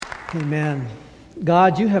Amen.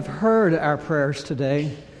 God, you have heard our prayers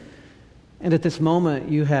today, and at this moment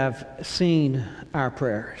you have seen our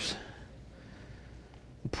prayers.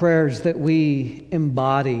 Prayers that we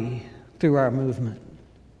embody through our movement.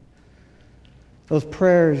 Those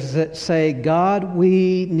prayers that say, God,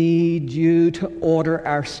 we need you to order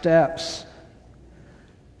our steps,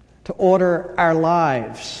 to order our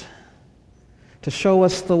lives, to show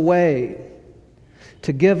us the way,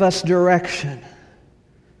 to give us direction.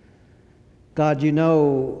 God, you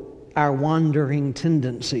know our wandering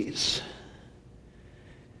tendencies.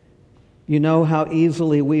 You know how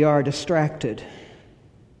easily we are distracted.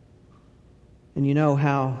 And you know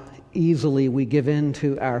how easily we give in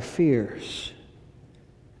to our fears.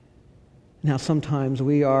 Now, sometimes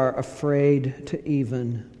we are afraid to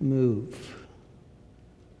even move.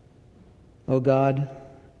 Oh God,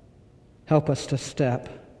 help us to step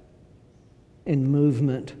in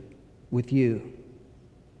movement with you.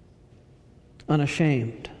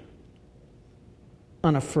 Unashamed,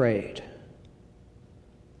 unafraid,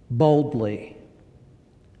 boldly,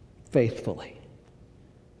 faithfully.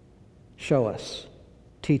 Show us,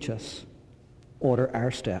 teach us, order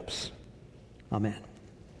our steps. Amen.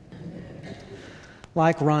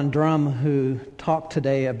 Like Ron Drum, who talked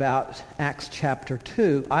today about Acts chapter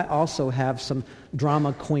 2, I also have some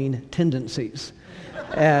drama queen tendencies,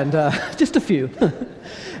 and just a few.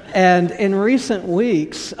 And in recent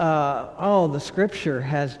weeks, the Scripture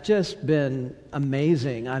has just been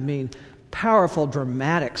amazing. I mean, powerful,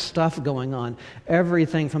 dramatic stuff going on.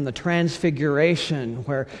 Everything from the Transfiguration,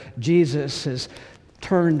 where Jesus is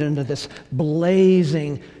turned into this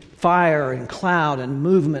blazing fire and cloud and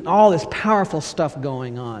movement, all this powerful stuff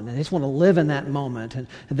going on. And they just want to live in that moment. And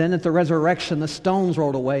then at the resurrection, the stones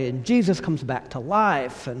rolled away and Jesus comes back to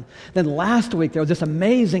life. And then last week, there was this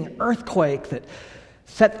amazing earthquake that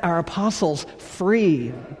set our apostles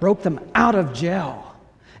free, broke them out of jail.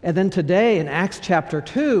 And then today in Acts chapter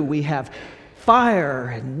 2, we have fire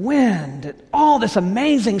and wind and all this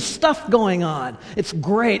amazing stuff going on. It's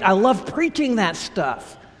great. I love preaching that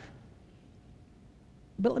stuff.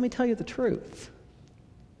 But let me tell you the truth.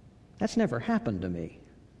 That's never happened to me.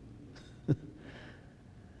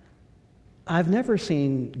 I've never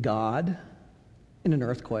seen God in an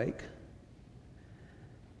earthquake.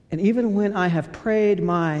 And even when I have prayed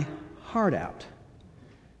my heart out,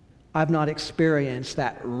 I've not experienced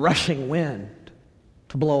that rushing wind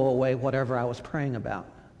to blow away whatever I was praying about.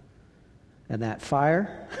 And that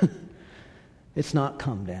fire, it's not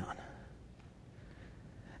come down.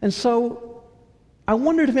 And so I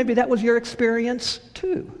wondered if maybe that was your experience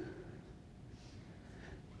too.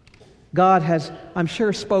 God has, I'm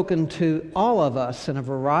sure, spoken to all of us in a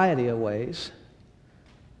variety of ways.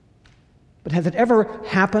 But has it ever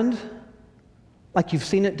happened like you've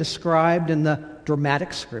seen it described in the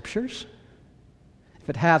dramatic Scriptures? If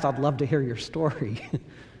it has, I'd love to hear your story.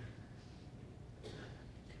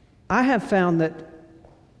 I have found that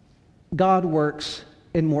God works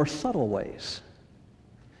in more subtle ways,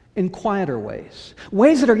 in quieter ways.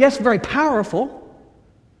 Ways that are, yes, very powerful.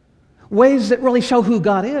 Ways that really show who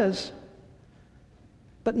God is.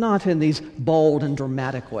 But not in these bold and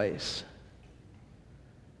dramatic ways.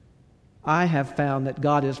 I have found that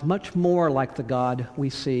God is much more like the God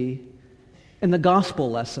we see in the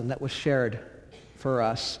gospel lesson that was shared for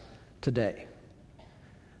us today.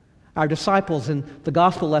 Our disciples in the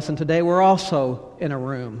gospel lesson today were also in a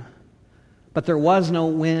room. But there was no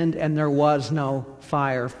wind and there was no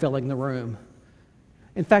fire filling the room.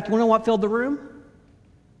 In fact, you want to know what filled the room?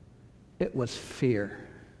 It was fear.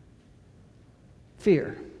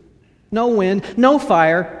 Fear. No wind, no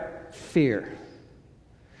fire, fear.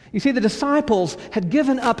 You see, the disciples had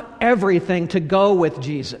given up everything to go with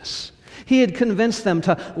Jesus. He had convinced them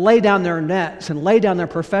to lay down their nets and lay down their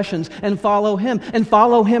professions and follow Him. And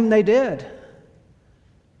follow Him they did.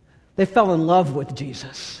 They fell in love with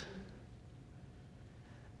Jesus.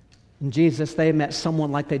 In Jesus, they met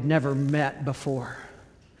someone like they'd never met before.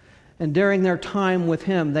 And during their time with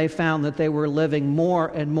Him, they found that they were living more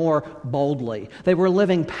and more boldly. They were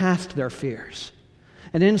living past their fears.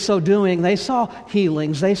 And in so doing, they saw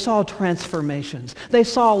healings, they saw transformations, they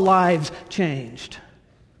saw lives changed.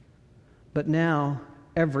 But now,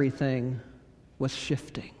 everything was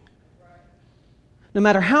shifting. No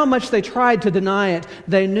matter how much they tried to deny it,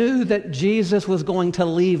 they knew that Jesus was going to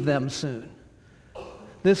leave them soon.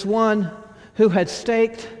 This one who had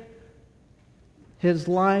staked His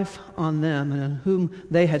life on them and on whom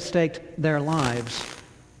they had staked their lives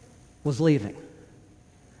was leaving.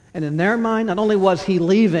 And in their mind, not only was He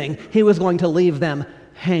leaving, He was going to leave them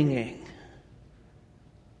hanging.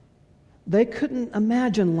 They couldn't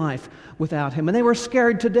imagine life without him, and they were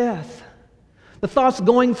scared to death. The thoughts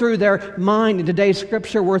going through their mind in today's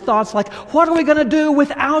scripture were thoughts like, what are we going to do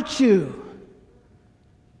without you?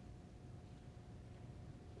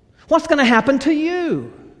 What's going to happen to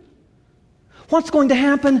you? What's going to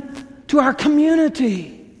happen to our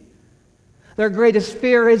community? Their greatest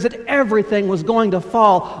fear is that everything was going to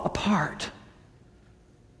fall apart.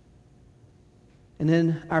 And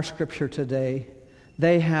in our scripture today,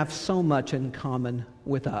 they have so much in common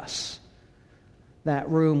with us. That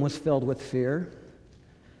room was filled with fear.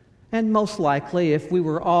 And most likely, if we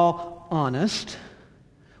were all honest,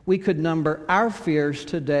 we could number our fears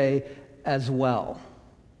today as well.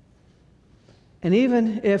 And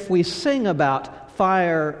even if we sing about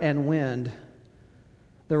fire and wind,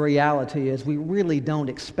 the reality is we really don't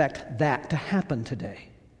expect that to happen today.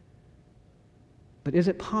 But is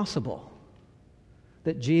it possible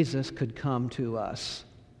that Jesus could come to us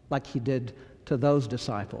like he did to those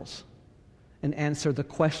disciples and answer the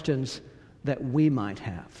questions that we might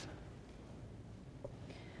have?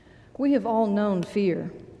 We have all known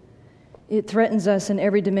fear. It threatens us in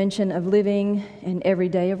every dimension of living and every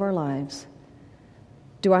day of our lives.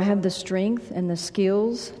 Do I have the strength and the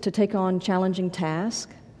skills to take on challenging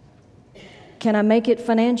tasks? Can I make it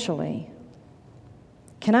financially?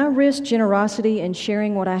 Can I risk generosity in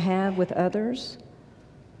sharing what I have with others?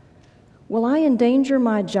 Will I endanger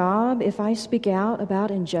my job if I speak out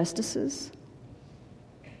about injustices?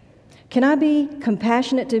 Can I be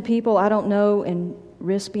compassionate to people I don't know and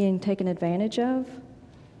risk being taken advantage of?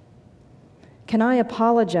 Can I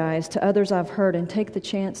apologize to others I've hurt and take the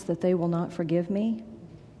chance that they will not forgive me?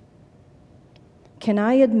 Can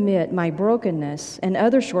I admit my brokenness and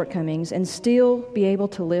other shortcomings and still be able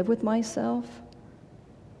to live with myself?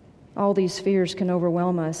 All these fears can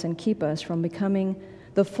overwhelm us and keep us from becoming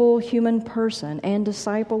the full human person and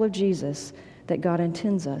disciple of Jesus that God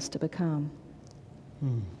intends us to become.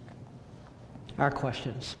 Our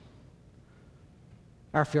questions.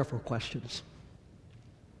 Our fearful questions.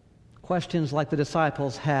 Questions like the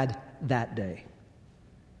disciples had that day.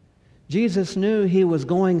 Jesus knew he was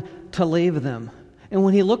going to leave them. And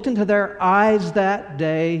when he looked into their eyes that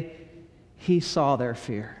day, he saw their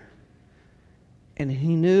fear. And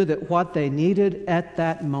he knew that what they needed at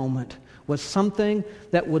that moment was something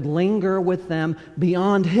that would linger with them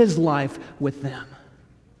beyond his life with them.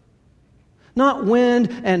 Not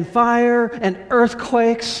wind and fire and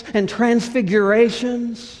earthquakes and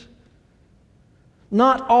transfigurations.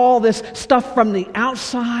 Not all this stuff from the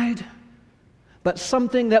outside, but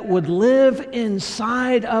something that would live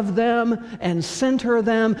inside of them and center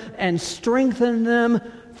them and strengthen them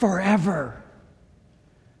forever.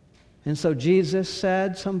 And so Jesus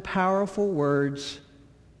said some powerful words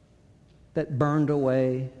that burned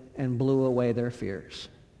away and blew away their fears.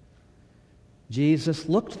 Jesus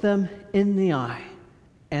looked them in the eye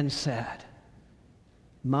and said,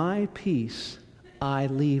 "My peace I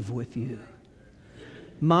leave with you.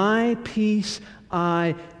 My peace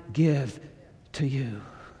I give to you."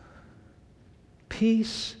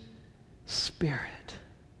 Peace, Spirit,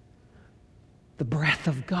 the breath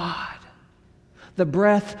of God. The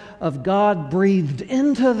breath of God breathed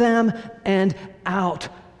into them and out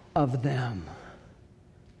of them.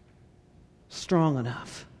 Strong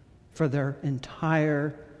enough for their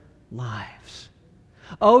entire lives.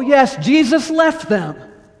 Oh yes, Jesus left them,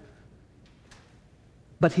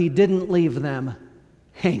 but he didn't leave them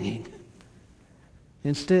hanging.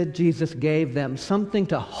 Instead, Jesus gave them something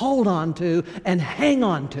to hold on to and hang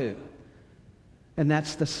on to, and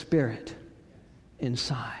that's the Spirit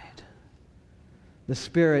inside. The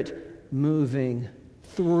Spirit moving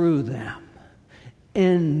through them,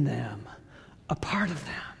 in them, a part of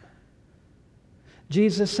them.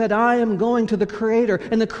 Jesus said, "I am going to the Creator,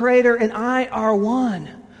 and the Creator and I are one.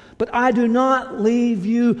 But I do not leave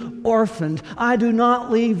you orphaned. I do not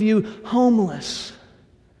leave you homeless.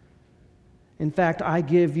 In fact, I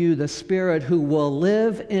give you the Spirit who will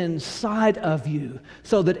live inside of you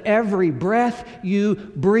so that every breath you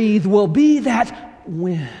breathe will be that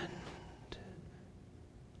wind."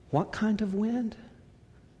 What kind of wind?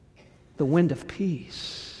 The wind of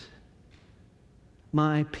peace.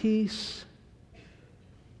 My peace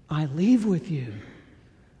I leave with you.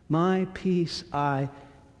 My peace I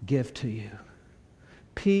give to you.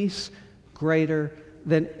 Peace greater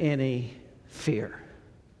than any fear.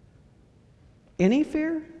 Any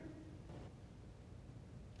fear?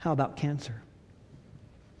 How about cancer?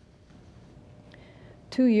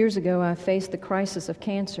 2 years ago, I faced the crisis of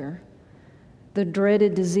cancer, the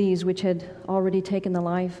dreaded disease which had already taken the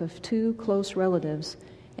life of 2 close relatives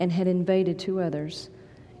and had invaded 2 others.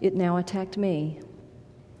 It now attacked me.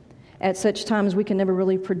 At such times, we can never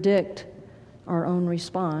really predict our own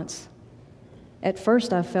response. At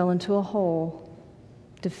first, I fell into a hole,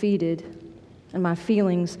 defeated, and my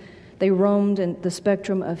feelings, they roamed in the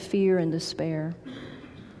spectrum of fear and despair.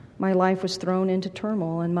 My life was thrown into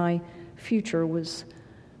turmoil, and my future was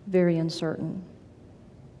very uncertain.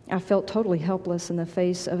 I felt totally helpless in the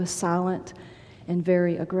face of a silent and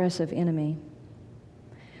very aggressive enemy.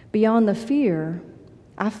 Beyond the fear,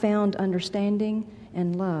 I found understanding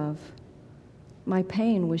and love. My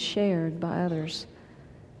pain was shared by others,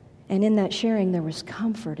 and in that sharing there was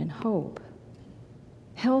comfort and hope.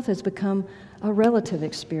 Health has become a relative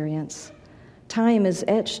experience. Time is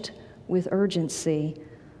etched with urgency.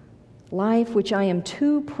 Life, which I am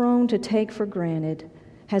too prone to take for granted,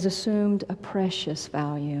 has assumed a precious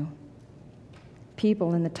value.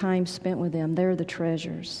 People and the time spent with them, they're the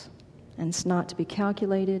treasures, and it's not to be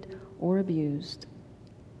calculated or abused.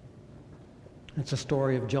 It's a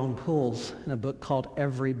story of Joan Pools in a book called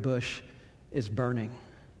Every Bush is Burning.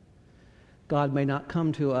 God may not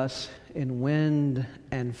come to us in wind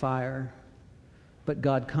and fire, but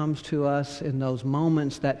God comes to us in those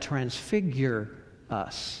moments that transfigure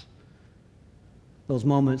us. Those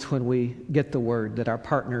moments when we get the word that our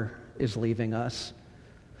partner is leaving us.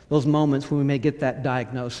 Those moments when we may get that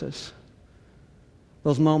diagnosis.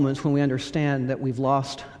 Those moments when we understand that we've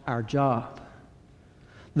lost our job.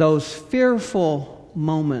 Those fearful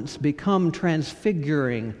moments become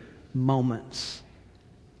transfiguring moments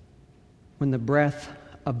when the breath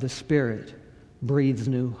of the Spirit breathes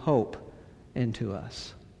new hope into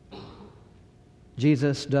us.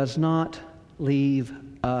 Jesus does not leave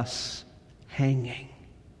us hanging,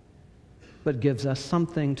 but gives us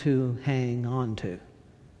something to hang on to,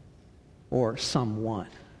 or someone.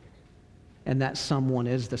 And that someone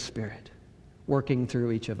is the Spirit working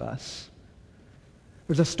through each of us.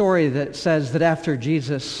 There's a story that says that after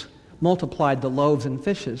Jesus multiplied the loaves and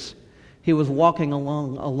fishes, he was walking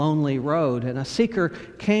along a lonely road, and a seeker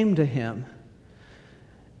came to him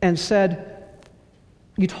and said,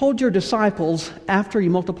 "You told your disciples after you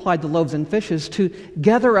multiplied the loaves and fishes to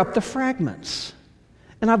gather up the fragments.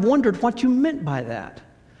 And I've wondered what you meant by that.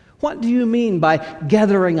 What do you mean by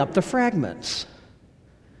gathering up the fragments?"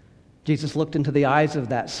 Jesus looked into the eyes of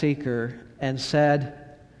that seeker and said,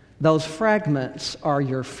 "Those fragments are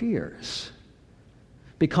your fears.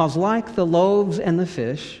 Because like the loaves and the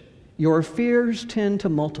fish, your fears tend to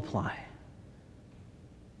multiply.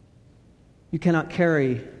 You cannot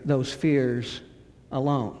carry those fears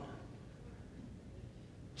alone.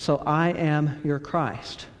 So I am your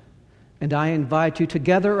Christ, and I invite you to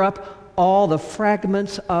gather up all the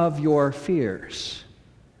fragments of your fears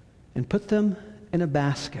and put them in a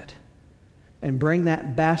basket and bring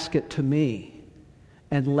that basket to me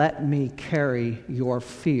and let me carry your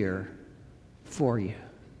fear for you."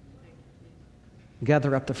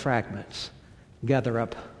 Gather up the fragments. Gather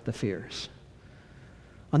up the fears.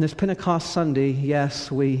 On this Pentecost Sunday,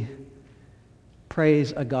 yes, we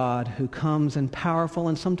praise a God who comes in powerful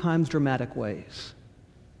and sometimes dramatic ways.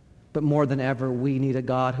 But more than ever, we need a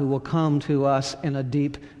God who will come to us in a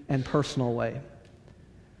deep and personal way.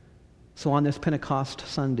 So on this Pentecost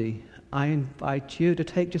Sunday, I invite you to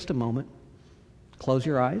take just a moment. Close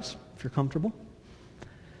your eyes if you're comfortable.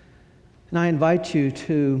 And I invite you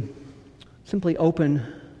to simply open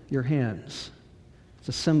your hands. It's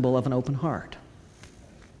a symbol of an open heart.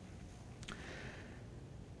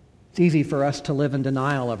 It's easy for us to live in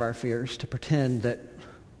denial of our fears, to pretend that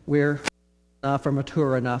we're enough or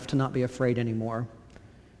mature enough to not be afraid anymore.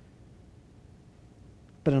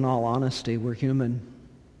 But in all honesty, we're human.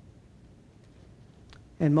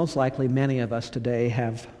 And most likely many of us today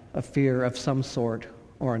have a fear of some sort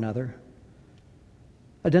or another.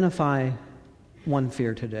 Identify one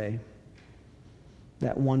fear today.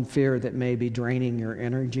 That one fear that may be draining your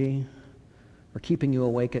energy or keeping you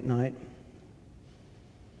awake at night.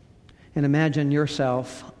 And imagine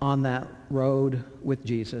yourself on that road with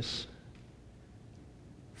Jesus.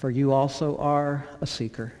 For you also are a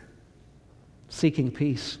seeker, seeking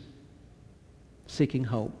peace, seeking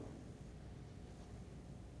hope.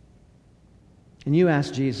 And you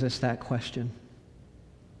ask Jesus that question.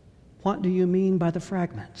 What do you mean by the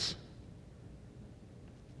fragments?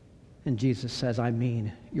 And Jesus says, I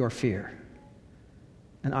mean your fear.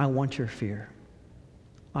 And I want your fear.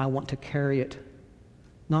 I want to carry it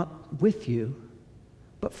not with you,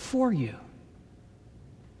 but for you.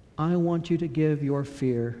 I want you to give your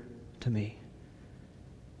fear to me.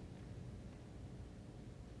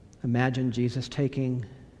 Imagine Jesus taking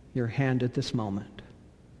your hand at this moment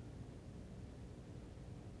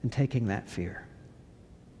and taking that fear,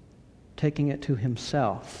 taking it to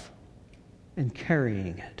himself and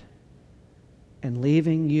carrying it and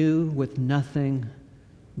leaving you with nothing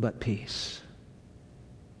but peace.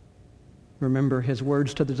 Remember his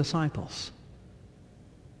words to the disciples.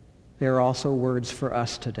 They are also words for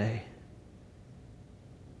us today.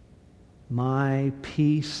 My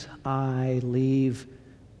peace I leave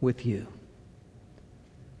with you.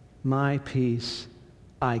 My peace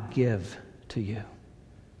I give to you.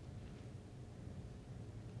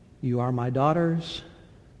 You are my daughters.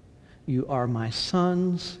 You are my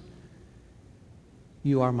sons.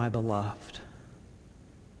 You are my beloved.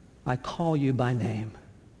 I call you by name.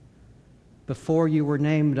 Before you were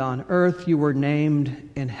named on earth, you were named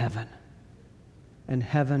in heaven. And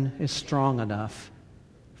heaven is strong enough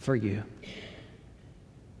for you.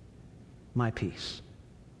 My peace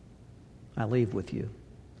I leave with you.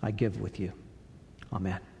 I give with you.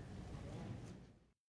 Amen.